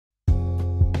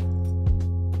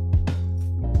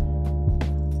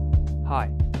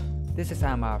This is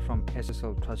Amar from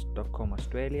SSLTrust.com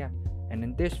Australia, and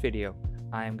in this video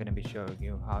I am going to be showing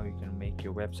you how you can make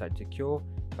your website secure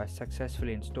by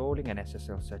successfully installing an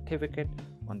SSL certificate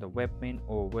on the Webmin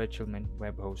or Virtualmin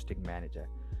web hosting manager.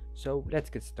 So let's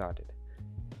get started.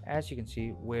 As you can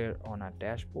see, we're on our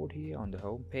dashboard here on the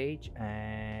home page,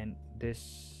 and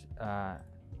this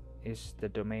is the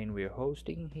domain we're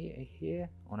hosting here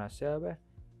on our server,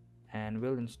 and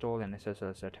we'll install an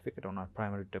SSL certificate on our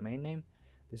primary domain name.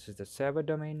 This is the server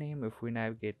domain name. If we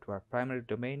navigate to our primary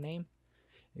domain name,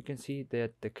 you can see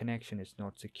that the connection is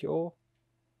not secure,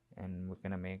 and we're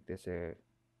going to make this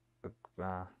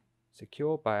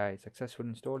secure by successfully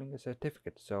installing a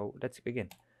certificate. So let's begin.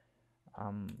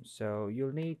 So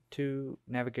you'll need to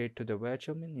navigate to the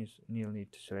Virtualmin. You'll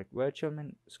need to select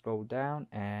Virtualmin, scroll down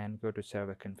and go to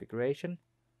server configuration,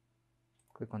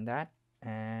 click on that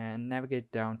and navigate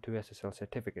down to SSL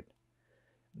certificate.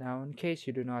 Now, in case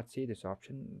you do not see this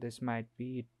option, this might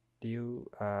be due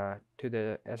to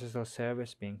the SSL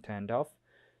service being turned off.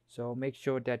 So make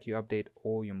sure that you update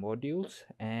all your modules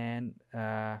and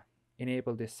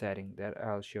enable this setting that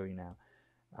I'll show you now.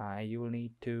 You will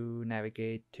need to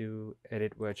navigate to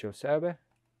edit virtual server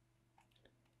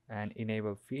and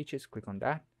enable features. Click on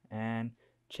that and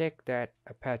check that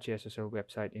Apache SSL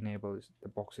website enables the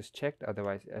boxes checked,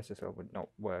 otherwise SSL would not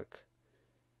work.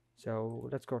 So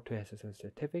let's go to SSL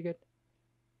certificate,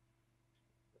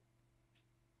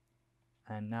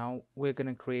 and now we're going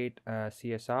to create a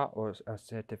CSR or a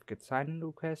certificate sign-in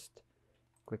request.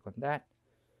 Click on that.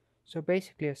 So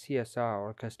basically a CSR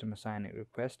or customer sign-in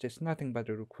request is nothing but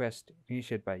a request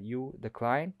initiated by you, the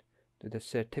client, to the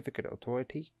certificate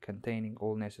authority containing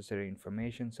all necessary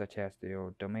information such as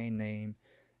your domain name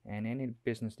and any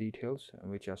business details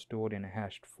which are stored in a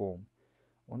hashed form.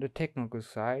 On the technical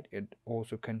side, it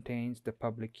also contains the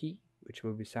public key which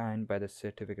will be signed by the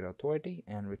certificate authority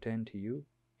and returned to you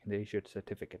in the issued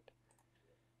certificate.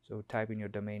 So type in your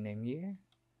domain name here.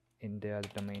 In the other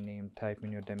domain name, type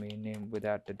in your domain name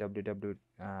without the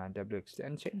www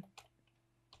extension,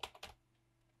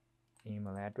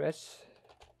 email address,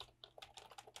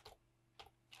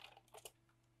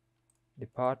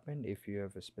 department if you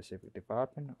have a specific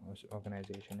department, or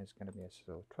organization is going to be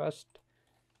SSL Trust,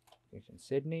 location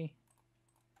Sydney,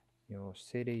 your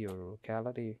city, your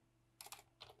locality,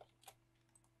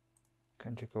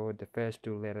 country code, the first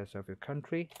two letters of your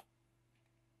country.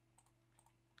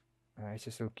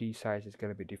 SSL key size is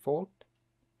going to be default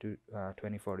to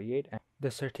 2048, and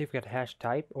the certificate hash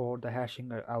type or the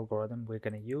hashing algorithm we're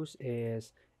going to use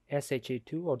is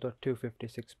SHA-2 or the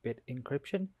 256-bit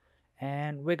encryption,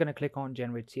 and we're going to click on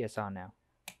generate CSR now.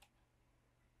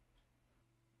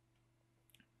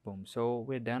 Boom, so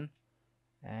we're done,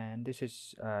 and this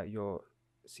is your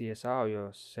CSR or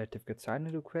your certificate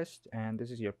sign-in request, and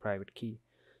this is your private key.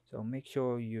 So make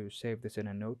sure you save this in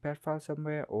a notepad file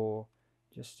somewhere, or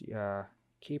just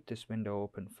keep this window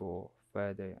open for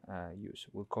further use.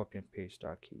 We'll copy and paste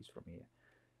our keys from here.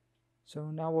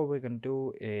 So now what we're going to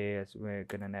do is we're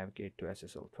going to navigate to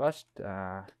SSL Trust.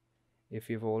 If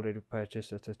you've already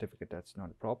purchased a certificate, that's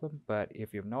not a problem, but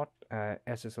if you've not,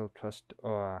 SSL Trust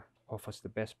offers the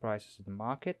best prices in the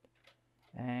market,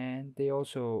 and they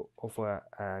also offer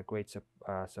a great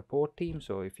support team.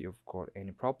 So if you've got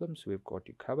any problems, we've got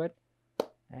you covered.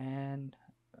 And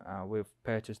we've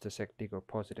purchased the Sectigo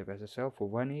Positive SSL for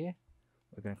 1 year.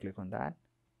 We're going to click on that,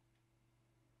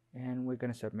 and we're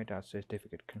going to submit our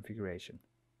certificate configuration.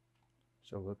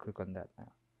 So we'll click on that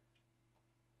now.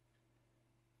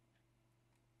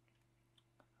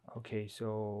 Okay,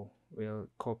 so we'll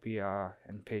copy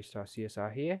and paste our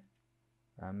CSR here.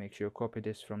 Make sure you copy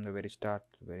this from the very start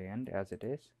to the very end as it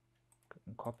is.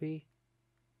 Copy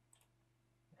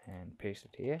and paste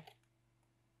it here,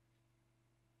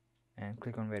 and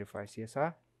click on verify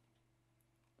CSR.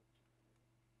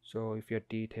 So if your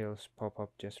details pop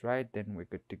up just right, then we're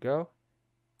good to go.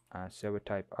 Server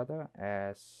type other,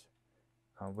 as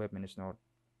Webmin is not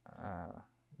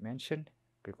mentioned.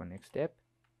 Click on next step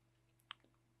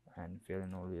and fill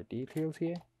in all your details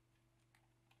here.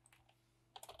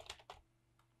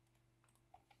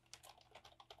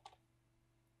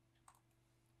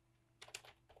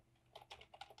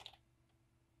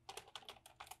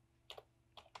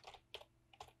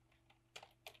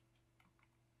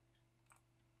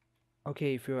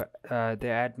 Okay, if you're the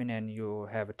admin and you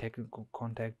have a technical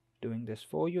contact doing this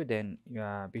for you, then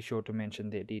be sure to mention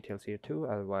their details here too,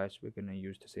 otherwise we're going to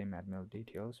use the same admin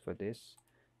details for this,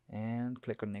 and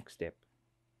click on next step.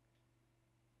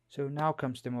 So now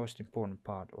comes the most important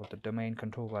part, or the domain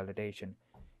control validation.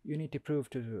 You need to prove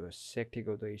to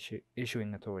Sectigo, the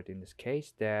issuing authority in this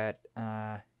case, that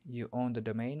you own the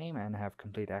domain name and have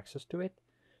complete access to it.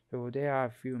 So there are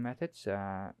a few methods.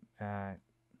 You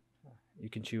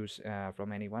can choose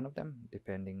from any one of them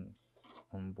depending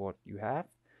on what you have.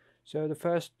 So the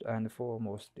first and the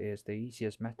foremost is the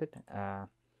easiest method.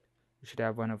 You should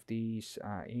have one of these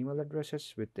email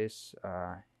addresses with this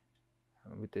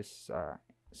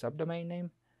subdomain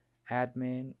name,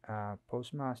 admin,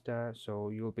 postmaster. So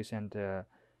you'll be sent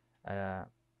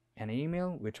an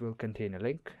email which will contain a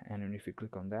link, and if you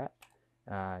click on that,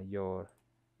 your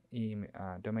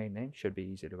domain name should be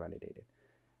easily validated.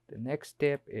 The next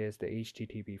step is the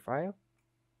HTTP file.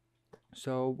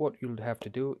 So what you'll have to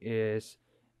do is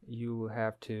you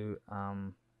have to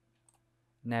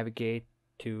navigate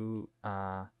to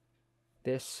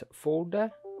this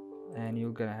folder, and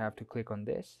you're gonna have to click on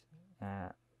this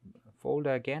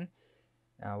folder again,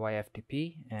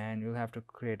 YFTP, and you'll have to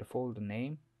create a folder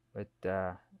name with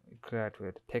create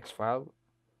with a text file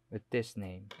with this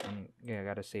name, and you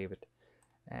gotta save it,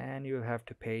 and you have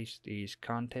to paste these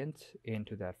contents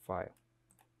into that file,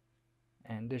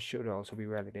 and this should also be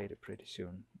validated pretty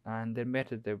soon. And the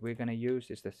method that we're gonna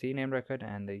use is the CNAME record,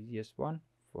 and the easiest one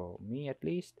for me at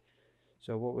least.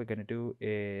 So what we're gonna do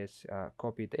is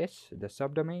copy this, the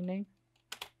subdomain name,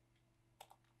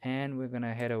 and we're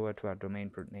gonna head over to our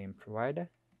domain name provider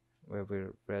where we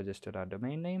registered our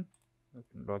domain name. We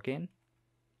can log in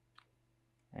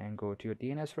and go to your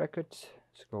DNS records,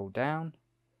 scroll down,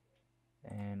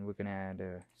 and we're gonna add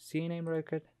a CNAME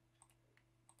record.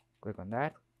 Click on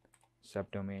that,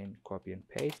 subdomain, copy and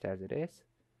paste as it is.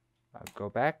 Go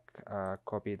back,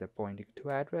 copy the pointing to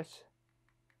address,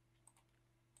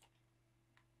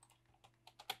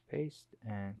 paste,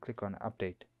 and click on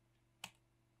update.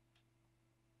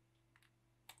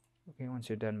 Okay, once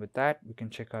you're done with that, we can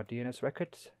check our DNS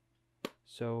records.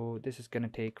 So this is going to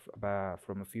take about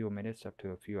from a few minutes up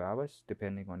to a few hours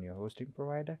depending on your hosting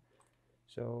provider.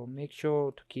 So make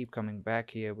sure to keep coming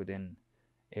back here within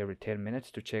every 10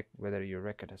 minutes to check whether your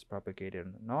record has propagated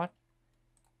or not.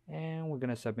 And we're going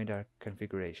to submit our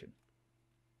configuration.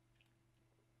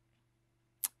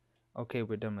 Okay,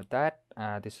 we're done with that.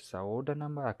 This is our order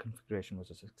number. Our configuration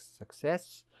was a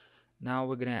success. Now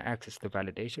we're going to access the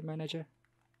validation manager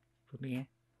from here.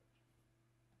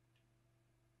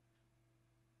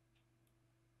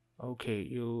 Okay,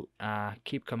 you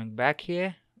keep coming back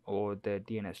here or the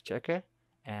DNS checker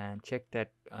and check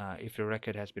that if your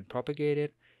record has been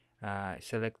propagated.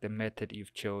 Select the method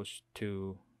you've chose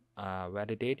to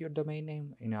validate your domain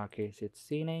name. In our case, it's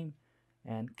CNAME,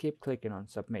 and keep clicking on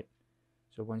submit.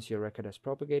 So once your record has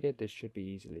propagated, this should be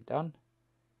easily done.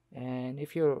 And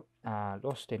if you're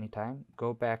lost any time,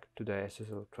 go back to the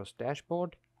SSL Trust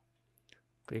dashboard,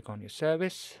 click on your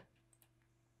service,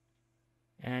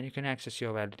 and you can access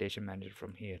your validation manager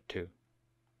from here too.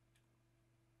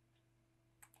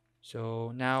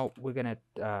 So now we're gonna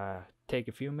take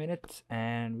a few minutes,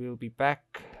 and we'll be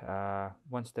back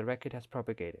once the record has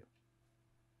propagated.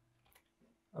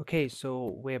 Okay,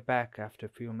 so we're back after a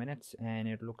few minutes, and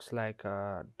it looks like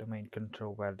domain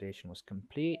control validation was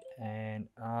complete, and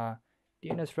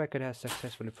DNS record has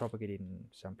successfully propagated in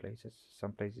some places.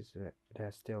 Some places it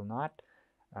has still not.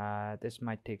 This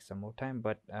might take some more time,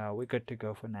 but we're good to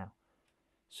go for now.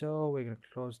 So we're gonna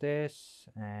close this,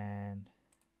 and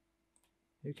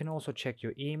you can also check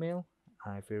your email.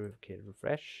 If you hit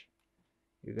refresh,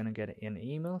 you're gonna get an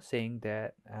email saying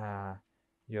that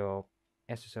your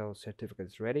SSL certificate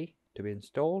is ready to be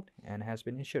installed and has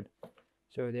been issued.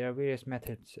 So there are various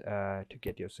methods to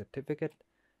get your certificate,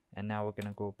 and now we're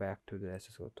gonna go back to the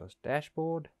SSL Trust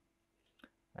dashboard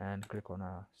and click on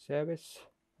our service,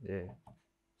 the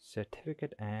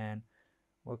certificate, and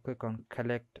we'll click on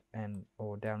collect and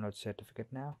or download certificate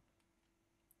now.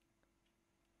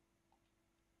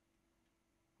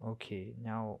 Okay,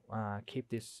 now keep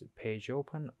this page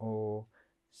open or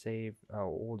save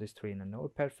all these three in a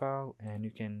notepad file, and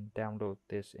you can download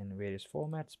this in various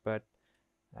formats, but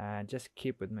just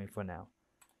keep with me for now.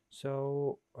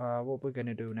 So what we're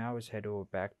gonna do now is head over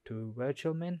back to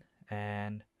Virtualmin,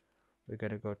 and we're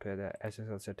gonna go to the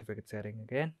SSL certificate setting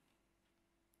again.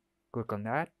 Click on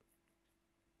that.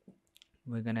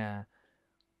 We're gonna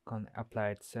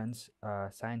apply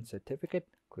signed certificate.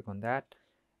 Click on that,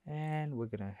 and we're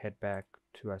gonna head back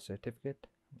to our certificate.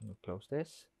 We'll close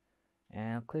this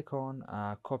and click on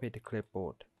copy to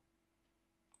clipboard.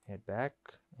 Head back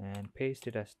and paste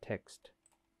it as text,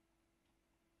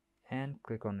 and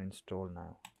click on install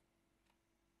now.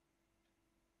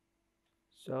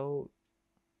 So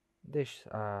this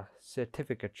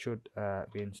certificate should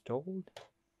be installed,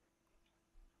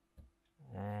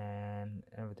 and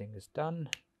everything is done.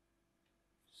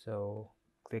 So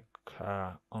click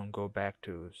on go back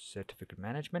to certificate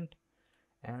management,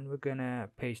 and we're gonna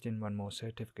paste in one more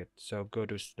certificate. So go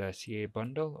to the CA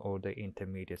bundle or the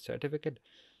intermediate certificate,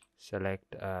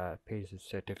 select paste the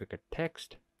certificate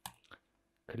text,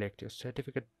 collect your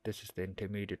certificate. This is the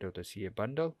intermediate of the CA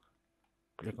bundle.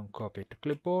 Click on copy to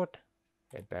clipboard,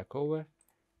 head back over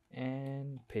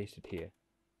and paste it here,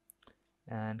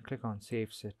 and click on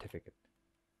save certificate.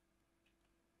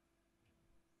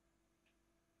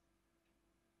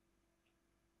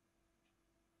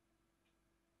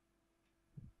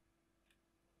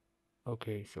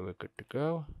 Okay, so we're good to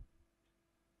go.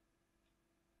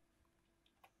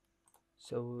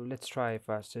 So let's try if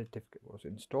our certificate was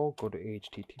installed. Go to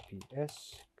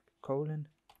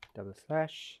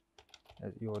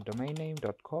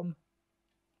https://your-domain-name.com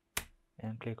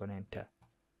and click on enter.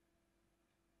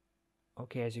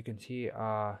 Okay, as you can see,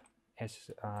 our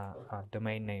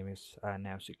domain name is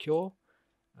now secure.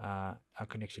 Our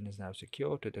connection is now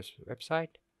secure to this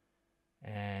website,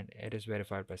 and it is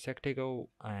verified by Sectigo,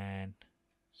 and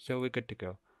so we're good to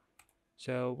go.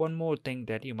 So one more thing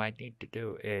that you might need to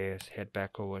do is head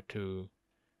back over to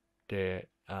the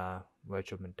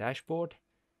Virtualmin dashboard,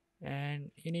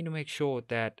 and you need to make sure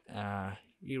that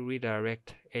you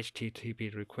redirect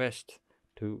HTTP request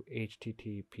to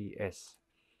HTTPS.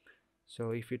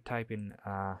 So if you type in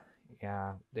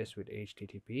this with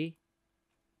HTTP,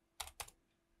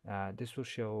 this will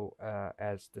show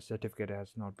as the certificate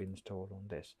has not been installed on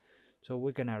this. So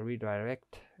we're gonna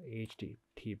redirect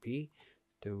HTTP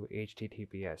to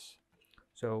HTTPS.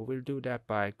 So we'll do that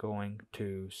by going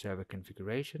to server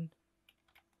configuration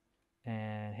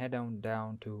and head on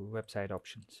down to website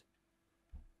options.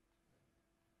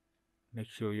 Make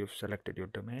sure you've selected your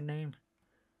domain name,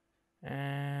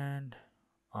 and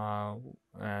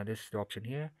this is the option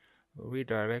here,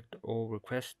 redirect all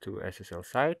requests to SSL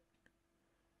site,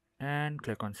 and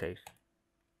click on save.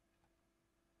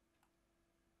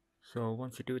 So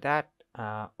once you do that,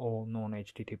 all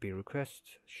non-HTTP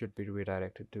requests should be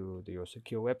redirected to your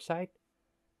secure website.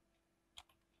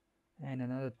 And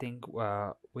another thing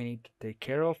we need to take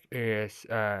care of is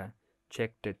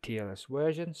check the TLS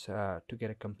versions to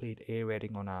get a complete A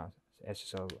rating on our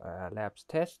SSL labs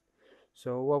test.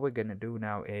 So what we're gonna do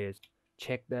now is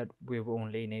check that we've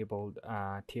only enabled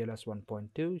TLS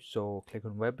 1.2. So click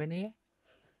on Webmin here,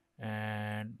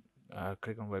 and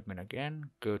click on Webmin again,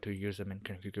 go to Usermin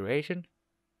configuration,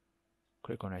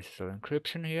 click on SSL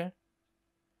encryption here,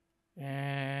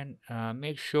 and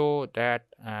make sure that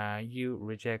you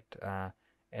reject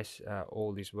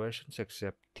all these versions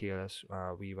except TLS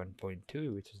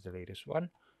v1.2, which is the latest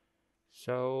one.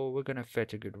 So we're gonna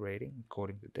fetch a good rating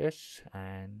according to this,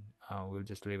 and we'll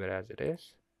just leave it as it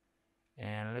is.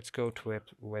 And let's go to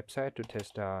website to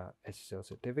test our SSL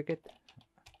certificate,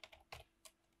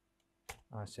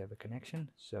 our server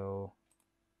connection. So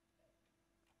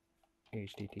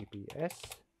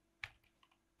HTTPS,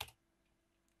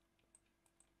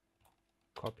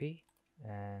 copy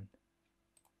and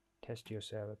test your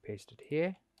server, paste it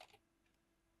here,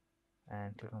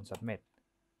 and click on submit.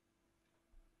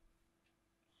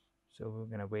 So we're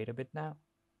gonna wait a bit now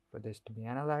for this to be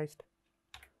analyzed.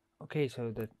 Okay,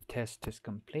 so the test is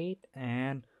complete,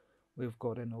 and we've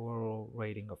got an overall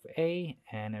rating of A,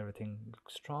 and everything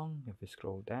looks strong. If we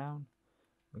scroll down,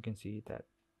 we can see that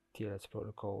TLS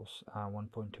protocols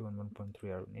 1.2 and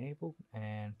 1.3 are enabled,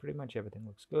 and pretty much everything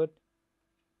looks good.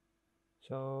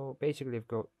 So basically,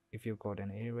 if you've got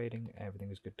an A rating, everything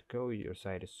is good to go. Your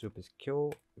site is super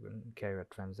secure. You can carry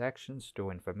out transactions,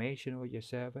 store information over your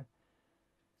server.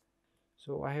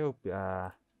 So I hope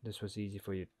this was easy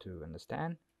for you to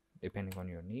understand, depending on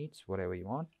your needs, whatever you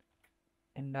want.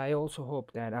 And I also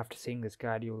hope that after seeing this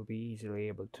guide, you will be easily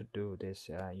able to do this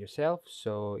yourself.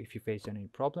 So if you face any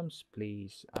problems,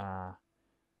 please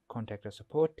contact our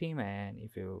support team. And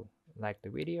if you like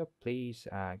the video, please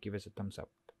give us a thumbs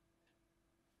up.